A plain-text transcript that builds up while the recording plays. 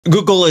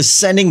Google is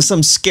sending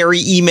some scary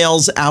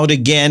emails out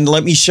again.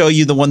 Let me show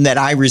you the one that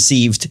I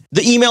received.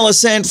 The email is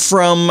sent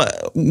from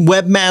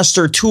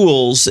Webmaster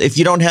Tools. If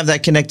you don't have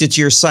that connected to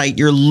your site,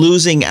 you're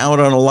losing out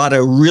on a lot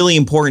of really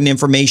important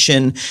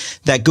information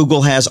that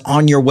Google has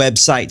on your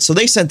website. So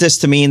they sent this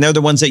to me, and they're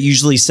the ones that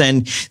usually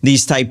send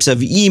these types of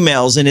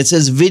emails. And it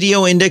says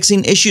video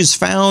indexing issues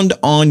found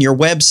on your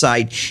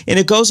website. And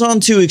it goes on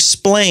to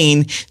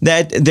explain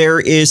that there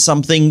is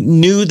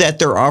something new that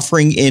they're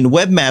offering in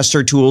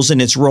Webmaster Tools,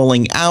 and it's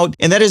rolling out.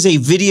 And that is a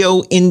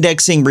video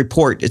indexing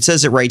report. It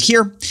says it right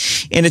here.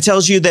 And it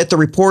tells you that the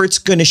report's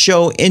going to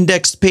show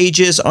indexed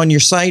pages on your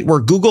site where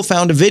Google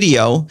found a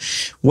video,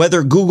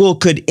 whether Google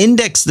could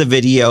index the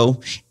video,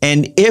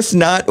 and if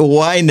not,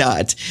 why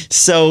not?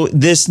 So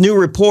this new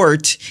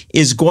report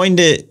is going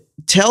to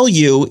tell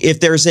you if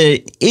there's an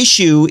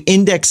issue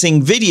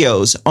indexing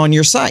videos on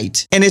your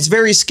site. And it's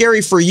very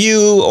scary for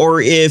you,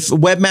 or if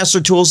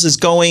Webmaster Tools is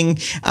going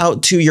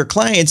out to your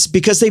clients,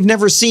 because they've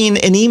never seen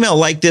an email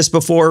like this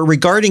before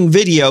regarding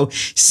video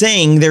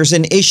saying there's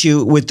an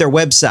issue with their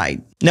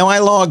website. Now I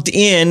logged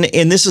in,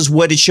 and this is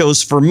what it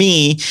shows for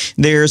me.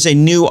 There's a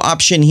new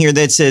option here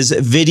that says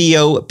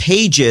video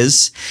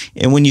pages.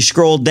 And when you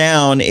scroll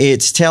down,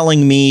 it's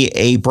telling me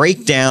a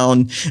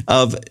breakdown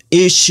of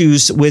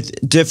issues with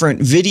different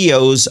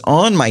videos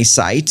on my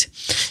site.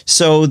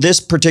 So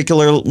this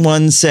particular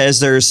one says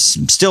there's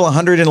still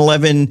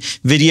 111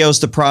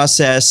 videos to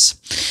process.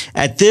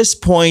 At this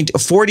point,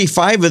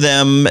 45 of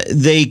them,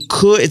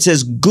 it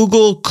says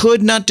Google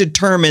could not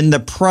determine the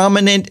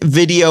prominent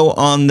video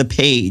on the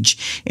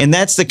page. And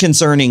that's the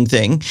concerning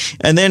thing.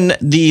 And then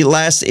the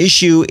last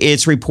issue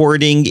it's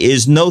reporting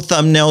is no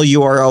thumbnail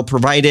URL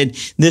provided.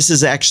 This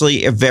is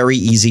actually a very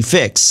easy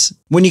fix.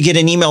 When you get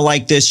an email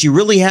like this, you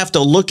really have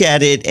to look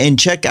at it and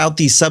check out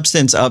the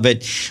substance of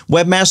it.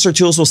 Webmaster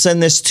Tools will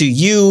send this to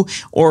you,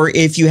 or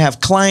if you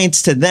have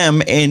clients, to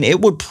them, and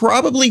it would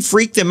probably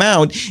freak them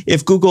out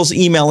if Google's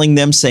emailing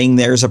them saying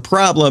there's a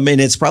problem,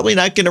 and it's probably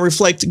not going to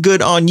reflect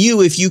good on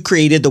you if you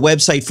created the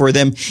website for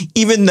them,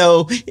 even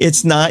though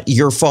it's not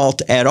your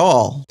fault at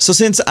all. So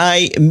since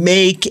I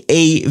make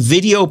a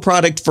video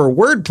product for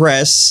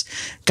WordPress,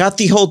 got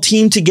the whole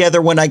team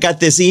together when I got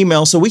this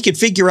email so we could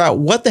figure out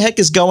what the heck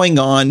is going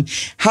on.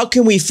 How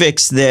can we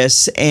fix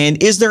this?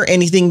 And is there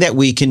anything that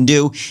we can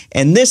do?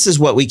 And this is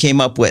what we came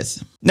up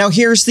with. Now,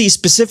 here's the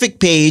specific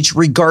page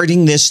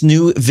regarding this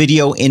new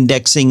video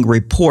indexing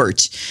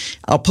report.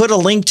 I'll put a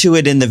link to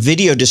it in the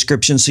video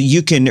description so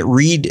you can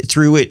read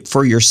through it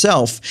for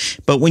yourself.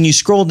 But when you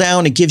scroll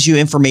down, it gives you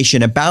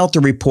information about the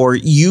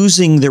report,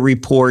 using the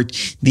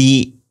report,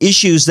 the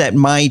issues that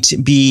might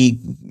be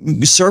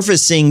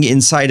surfacing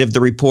inside of the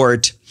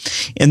report.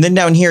 And then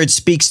down here, it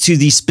speaks to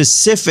the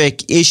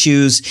specific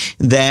issues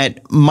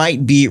that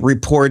might be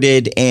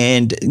reported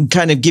and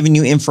kind of giving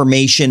you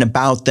information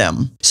about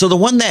them. So the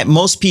one that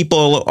most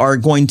people are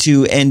going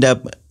to end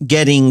up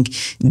getting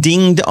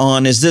dinged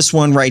on is this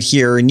one right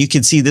here. And you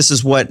can see this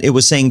is what it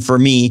was saying for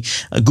me.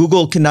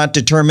 Google cannot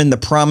determine the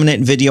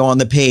prominent video on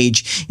the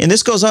page. And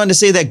this goes on to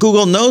say that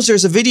Google knows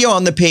there's a video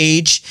on the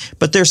page,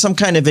 but there's some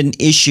kind of an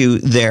issue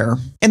there.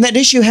 And that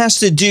issue has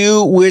to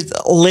do with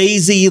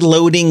lazy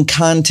loading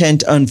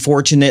content,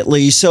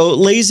 unfortunately. So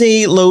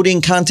lazy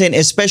loading content,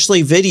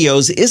 especially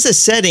videos, is a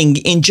setting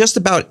in just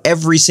about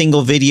every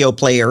single video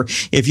player.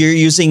 If you're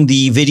using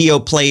the video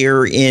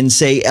player in,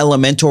 say,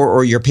 Elementor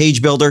or your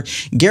page builder,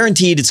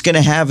 guaranteed it's going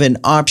to have an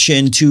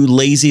option to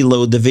lazy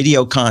load the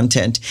video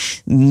content.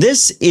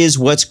 This is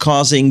what's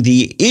causing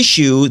the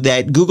issue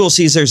that Google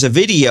sees there's a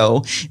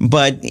video,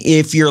 but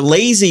if you're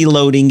lazy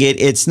loading it,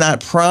 it's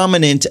not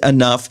prominent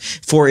enough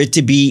for it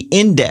to be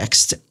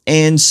indexed.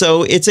 And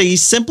so it's a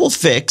simple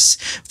fix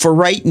for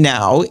right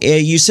now.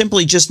 You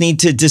simply just need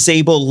to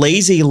disable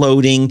lazy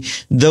loading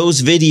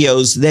those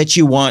videos that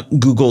you want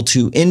Google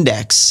to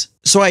index.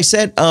 So I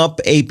set up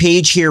a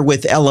page here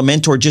with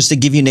Elementor just to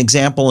give you an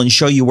example and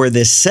show you where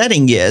this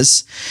setting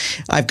is.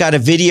 I've got a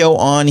video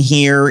on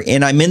here,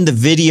 and I'm in the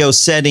video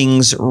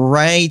settings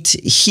right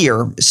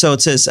here. So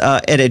it says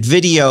edit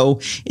video,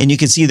 and you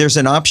can see there's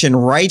an option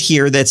right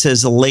here that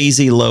says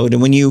lazy load.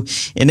 And when you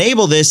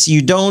enable this,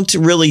 you don't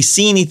really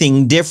see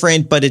anything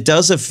different, but it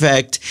does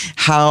affect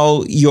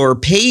how your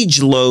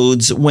page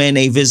loads when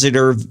a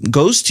visitor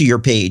goes to your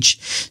page.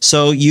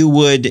 So you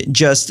would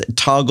just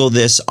toggle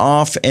this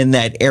off, and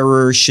that error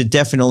should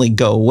definitely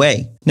go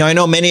away. Now, I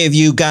know many of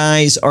you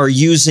guys are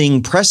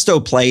using Presto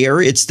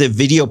Player. It's the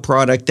video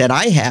product that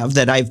I have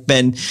that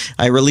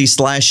I released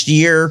last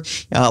year.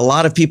 A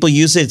lot of people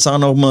use it. It's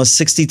on almost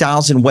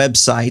 60,000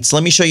 websites.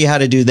 Let me show you how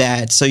to do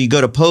that. So you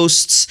go to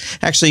posts,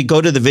 actually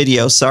go to the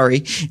video,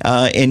 sorry.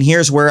 And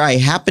here's where I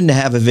happen to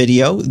have a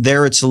video.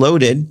 There it's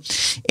loaded.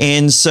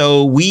 And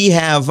so we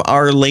have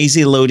our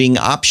lazy loading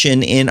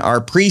option in our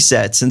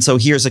presets. And so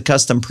here's a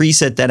custom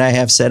preset that I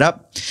have set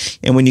up.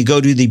 And when you go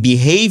to the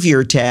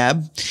behavior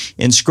tab,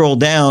 and scroll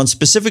down,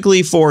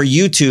 specifically for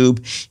YouTube,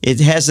 it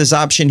has this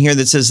option here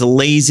that says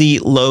lazy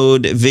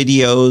load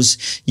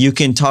videos. You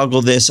can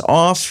toggle this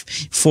off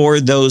for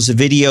those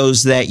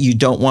videos that you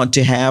don't want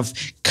to have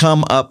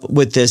come up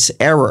with this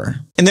error.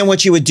 And then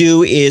what you would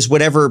do is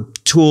whatever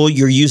tool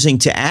you're using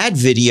to add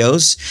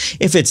videos,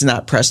 if it's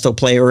not Presto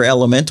Player or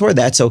Elementor,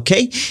 that's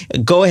okay.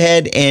 Go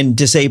ahead and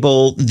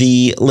disable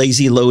the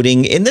lazy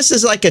loading. And this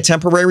is like a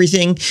temporary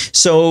thing.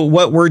 So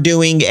what we're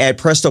doing at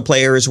Presto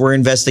Player is we're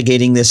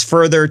investigating this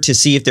further to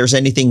see if there's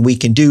anything we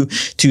can do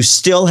to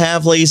still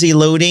have lazy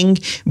loading,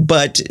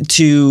 but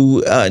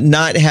to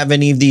not have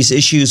any of these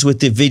issues with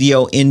the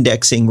video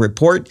indexing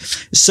report.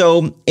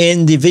 So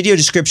in the video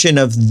description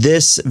of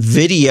this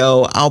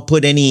video, I'll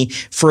put any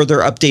further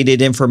updated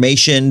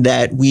information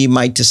that we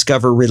might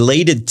discover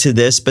related to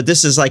this, but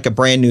this is like a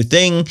brand new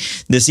thing.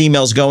 This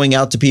email is going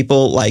out to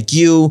people like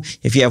you,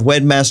 if you have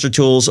Webmaster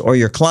Tools or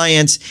your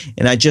clients,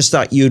 and I just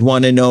thought you'd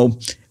want to know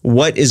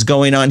what is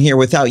going on here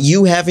without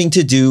you having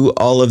to do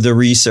all of the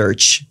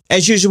research.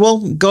 As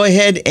usual, go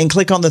ahead and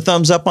click on the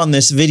thumbs up on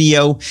this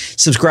video,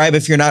 subscribe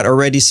if you're not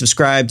already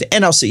subscribed,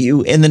 and I'll see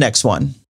you in the next one.